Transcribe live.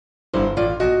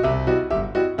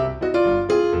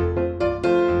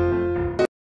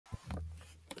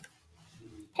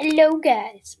Hello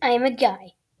guys, I am a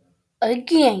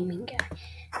gaming guy,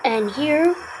 and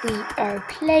here we are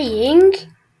playing.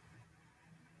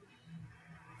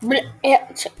 Here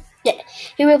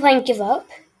we're playing Give Up.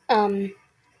 A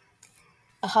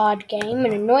hard game,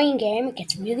 an annoying game. It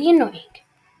gets really annoying,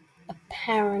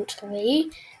 apparently.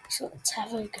 So let's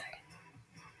have a go.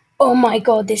 Oh my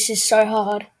god, this is so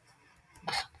hard.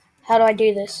 How do I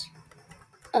do this?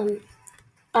 I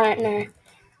don't know.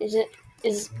 Is it?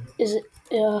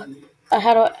 How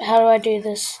do I do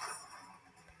this?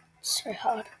 It's so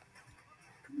hard.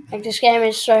 Like, this game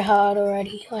is so hard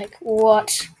already. Like,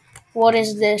 what? What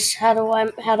is this? How do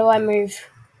I move?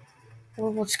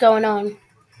 What's going on?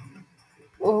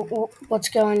 What's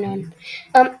going on?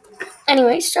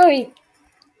 Anyway, sorry.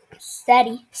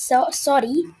 Sorry.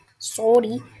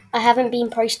 I haven't been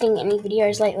posting any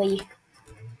videos lately.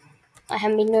 I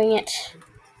haven't been doing it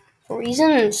for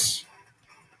reasons.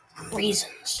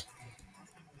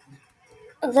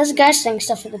 There's a guy saying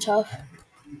stuff at the top.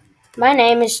 My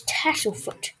name is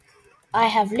Tasselfoot. I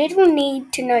have little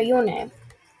need to know your name.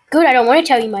 Good, I don't want to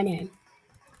tell you my name.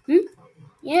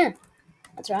 Yeah,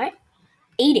 that's right.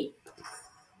 Eat it.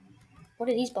 What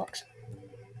are these blocks?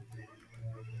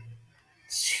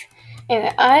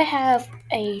 Anyway, I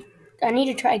need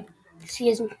to try see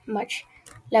as much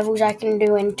levels I can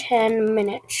do in 10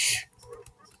 minutes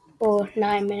or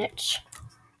 9 minutes.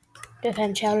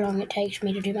 Depends how long it takes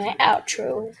me to do my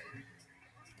outro.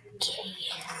 Okay.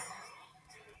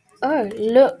 Oh,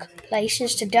 look,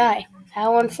 places to die.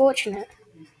 How unfortunate.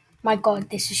 My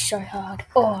god, this is so hard.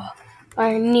 Oh,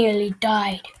 I nearly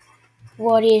died.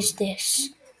 What is this?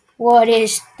 What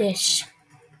is this?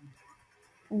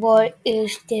 What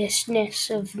is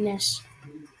this-ness of ness?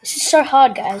 This is so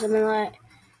hard, guys. I mean, like,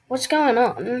 what's going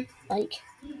on? Like,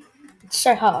 it's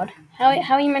so hard. How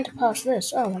are you meant to pass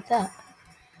this? Oh, like that.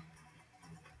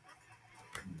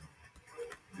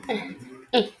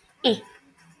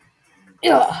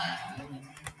 Ugh.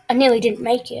 I nearly didn't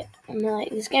make it. I mean, like,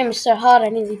 this game is so hard, I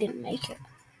nearly didn't make it.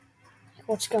 Like,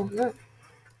 what's going on?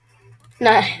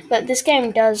 No, but this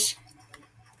game does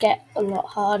get a lot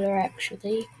harder,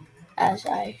 actually, as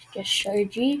I just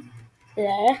showed you.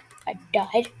 There, I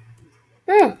died.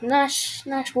 Oh, nice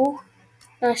wall.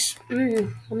 Nice.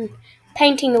 I'm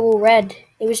painting the wall red.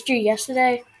 It was due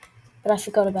yesterday, but I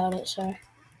forgot about it, so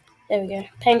there we go.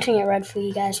 Painting it red for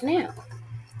you guys now.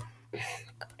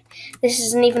 God. This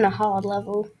isn't even a hard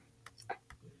level.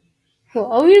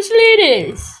 Well, obviously it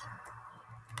is.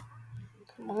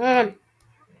 Come on.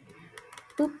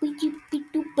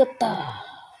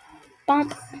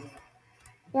 Bump.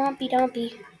 Wompy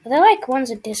dumpy. Are there like ones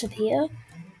that disappear?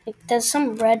 Like, there's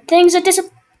some red things that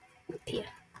disappear.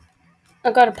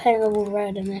 I gotta paint the wall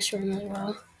red in this room as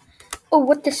well. Oh,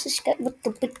 what this is? There we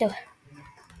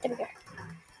go.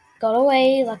 Got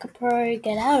away like a pro.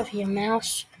 Get out of here,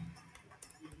 mouse.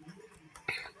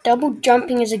 Double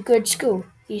jumping is a good skill.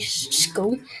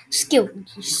 Skill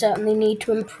you certainly need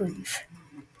to improve.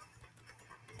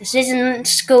 This isn't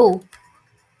school.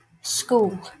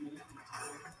 Skill.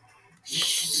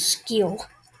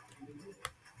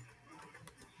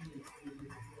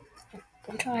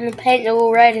 I'm trying to paint the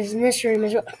wall red in this room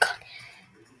as well. God,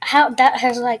 how that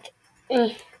has like.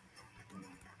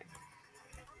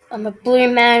 I'm a blue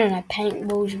man and I paint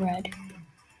walls red.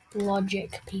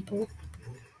 Logic, people.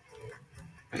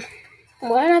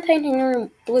 Why am I painting the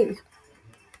room blue?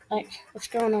 Like, what's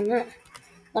going on there?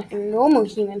 Like, a normal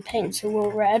human paints the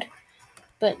wall red,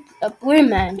 but a blue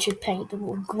man should paint the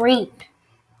wall green.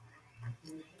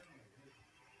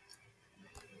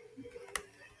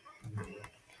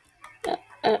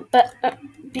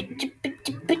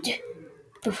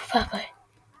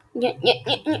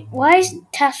 Why is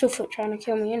Tasselfoot trying to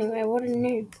kill me anyway? What a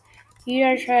noob. You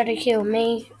don't try to kill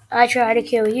me, I try to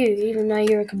kill you, even though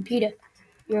you're a computer.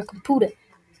 You're a computer.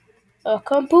 A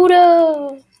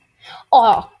computer!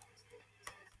 Oh.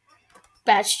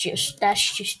 That's just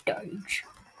Doge.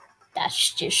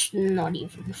 That's just not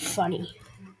even funny.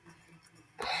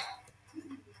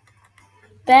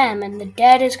 Bam, and the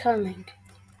dead is coming.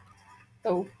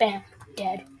 Oh, bam,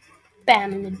 dead.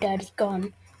 Bam, and the dirt is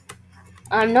gone.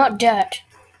 I'm not dirt.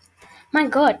 My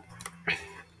god.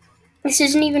 This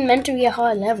isn't even meant to be a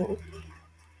hard level.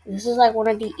 This is like one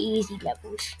of the easy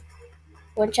levels.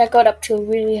 Once I got up to a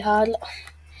really hard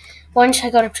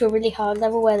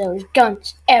level where there was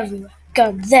guns everywhere.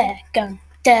 Guns there, guns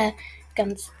there,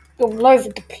 guns all over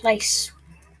the place.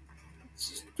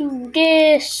 Let's do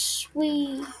this.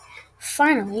 We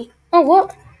finally. Oh,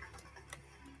 what?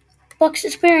 Box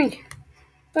disappearing.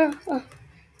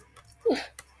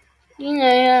 You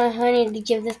know, I need to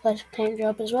give this place a paint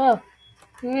job as well.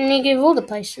 And you give all the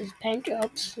places paint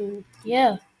jobs, and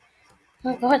yeah.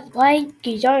 Oh god, why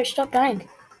you don't stop dying?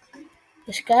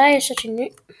 This guy is such a new.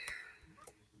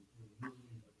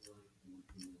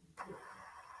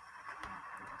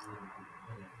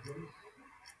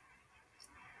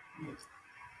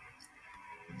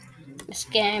 This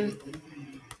game.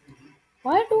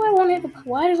 Why do I want to?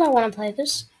 Why do I want to play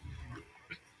this?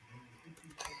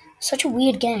 Such a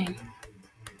weird game.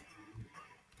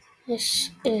 This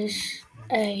is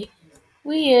a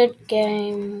weird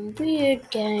game. Weird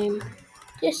game.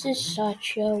 This is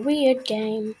such a weird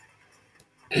game.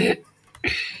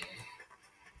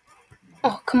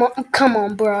 Oh, come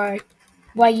on, bro.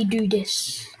 Why you do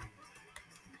this?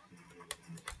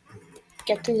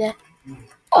 Get through there.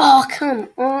 Oh, come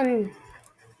on.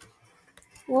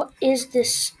 What is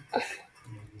this?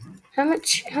 How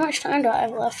much time do I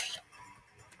have left?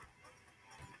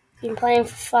 Been playing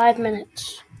for 5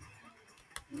 minutes.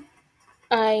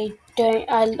 I'm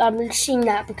seeing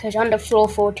that because under floor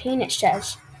 14 it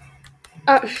says.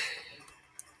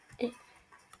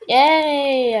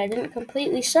 Yay! I didn't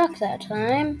completely suck that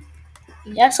time.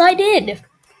 Yes, I did.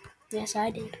 Yes, I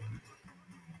did.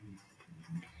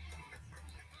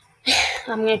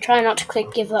 I'm going to try not to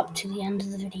click give up to the end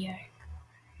of the video.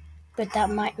 But that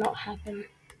might not happen.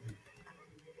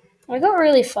 I got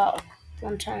really far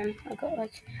one time. I got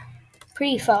like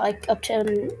pretty far, like up to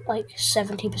like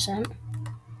 70%.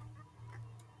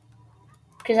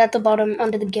 Because at the bottom,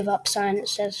 under the give up sign, it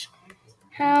says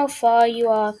how far you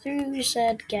are through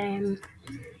said game.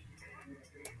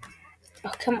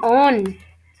 Oh, come on.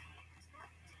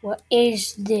 What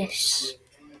is this?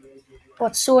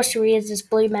 What sorcery is this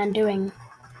blue man doing?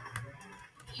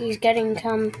 He's getting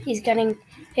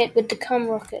hit with the cum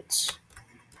rockets.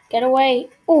 Get away.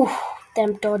 Ooh,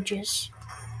 them dodges.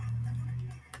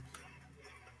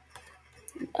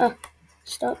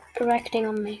 Stop erecting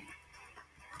on me.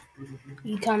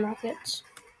 You cum rockets.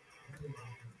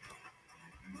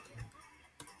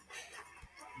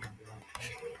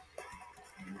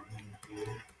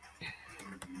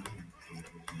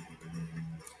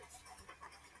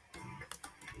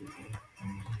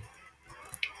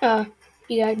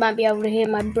 You guys might be able to hear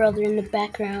my brother in the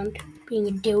background being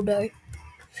a dildo.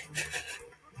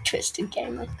 Twisted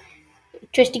Gamer.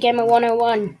 Twisted Gamer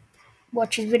 101.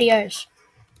 Watch his videos.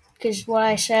 Because what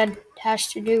I said has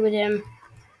to do with him.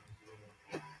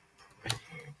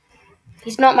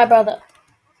 He's not my brother.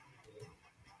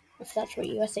 If that's what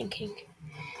you are thinking.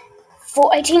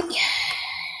 418. Yeah.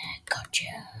 Gotcha.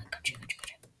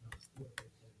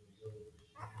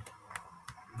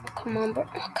 Oh, come on, bro.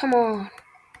 Oh, come on.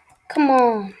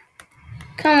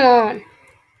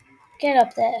 Get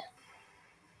up there.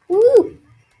 Woo.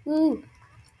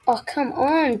 Oh, come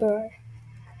on, bro.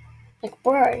 Like,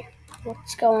 bro,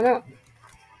 what's going on?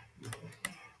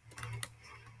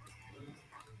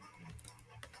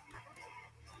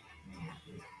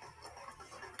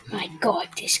 My god,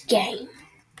 this game.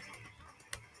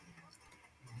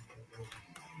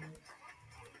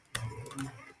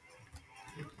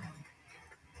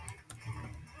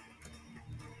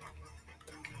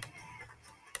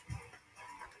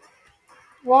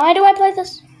 Why do I play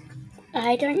this?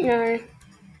 I don't know.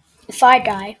 If I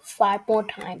die 5 more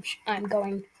times, I'm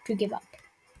going to give up.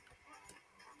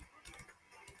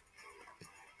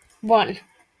 1.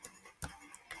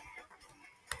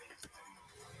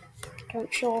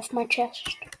 Don't show off my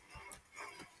chest.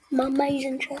 My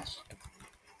amazing chest.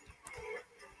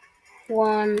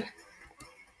 1.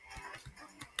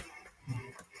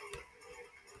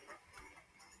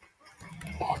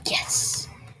 Oh, yes.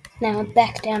 Now I'm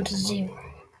back down to 0.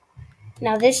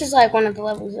 Now this is like one of the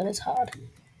levels that is hard.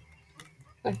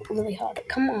 Like, really hard.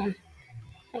 Come on.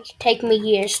 Like, take me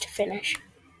years to finish.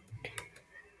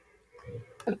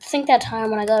 I think that time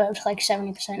when I got up to like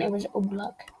 70%, it was all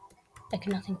luck. Like,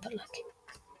 nothing but luck.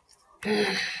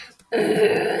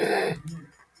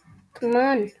 Come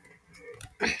on.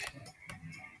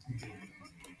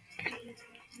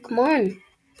 Come on.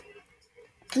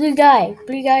 Blue guy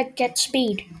gets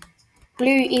speed.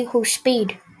 Blue equals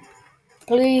speed.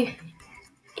 Blue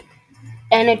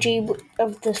energy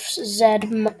of the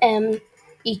ZM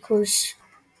equals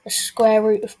the square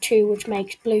root of 2, which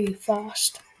makes blue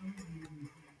fast.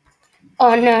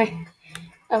 Oh no.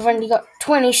 I've only got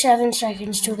 27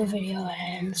 seconds till the video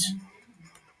ends.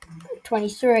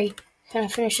 23. Can I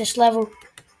finish this level?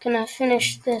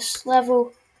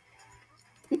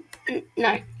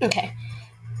 No. Okay.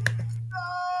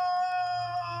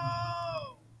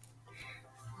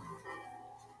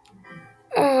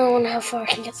 I wonder how far I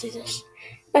can get through this.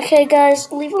 Okay,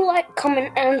 guys, leave a like,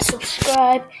 comment, and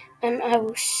subscribe, and I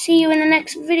will see you in the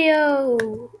next video.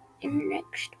 in the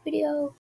next video.